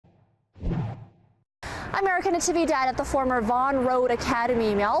I'm Natividad at the former Vaughan Road Academy.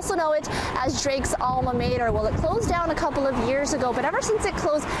 You may also know it as Drake's alma mater. Well, it closed down a couple of years ago, but ever since it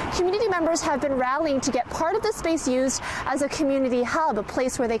closed, community members have been rallying to get part of the space used as a community hub, a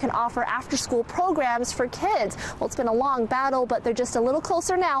place where they can offer after-school programs for kids. Well, it's been a long battle, but they're just a little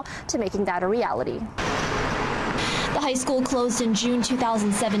closer now to making that a reality. The high school closed in June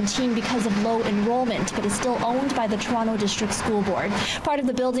 2017 because of low enrollment, but is still owned by the Toronto District School Board. Part of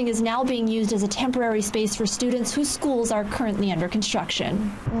the building is now being used as a temporary space for students whose schools are currently under construction.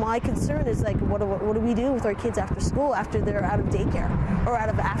 My concern is, like, what do we do with our kids after school, after they're out of daycare or out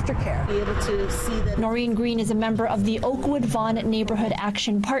of aftercare? Be able to see that. Noreen Green is a member of the Oakwood Vaughan Neighborhood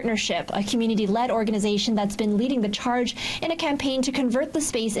Action Partnership, a community-led organization that's been leading the charge in a campaign to convert the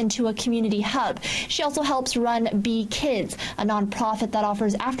space into a community hub. She also helps run Be Kids, a nonprofit that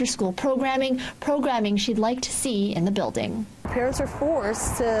offers after-school programming she'd like to see in the building. Parents are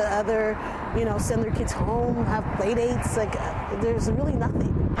forced to either, send their kids home, have play dates. Like, there's really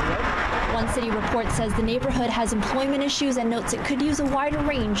nothing. One city report says the neighborhood has employment issues and notes it could use a wider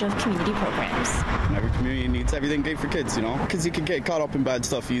range of community programs. Every community needs everything great for kids, because you can get caught up in bad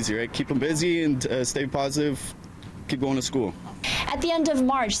stuff easy, right? Keep them busy and stay positive, keep going to school. At the end of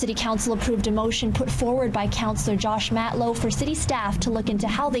March, City Council approved a motion put forward by Councillor Josh Matlow for city staff to look into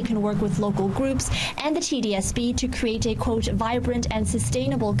how they can work with local groups and the TDSB to create a, quote, vibrant and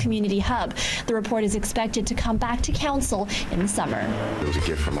sustainable community hub. The report is expected to come back to Council in the summer. It was a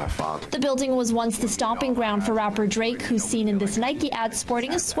gift from my father. The building was once the stomping ground for rapper Drake, who's seen in this Nike ad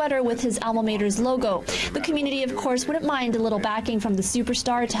sporting a sweater with his alma mater's logo. The community, of course, wouldn't mind a little backing from the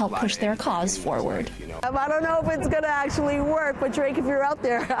superstar to help push their cause forward. I don't know if it's going to actually work, but Drake, if you're out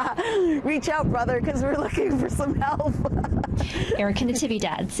there, reach out, brother, because we're looking for some help.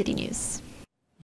 Natividad, City News.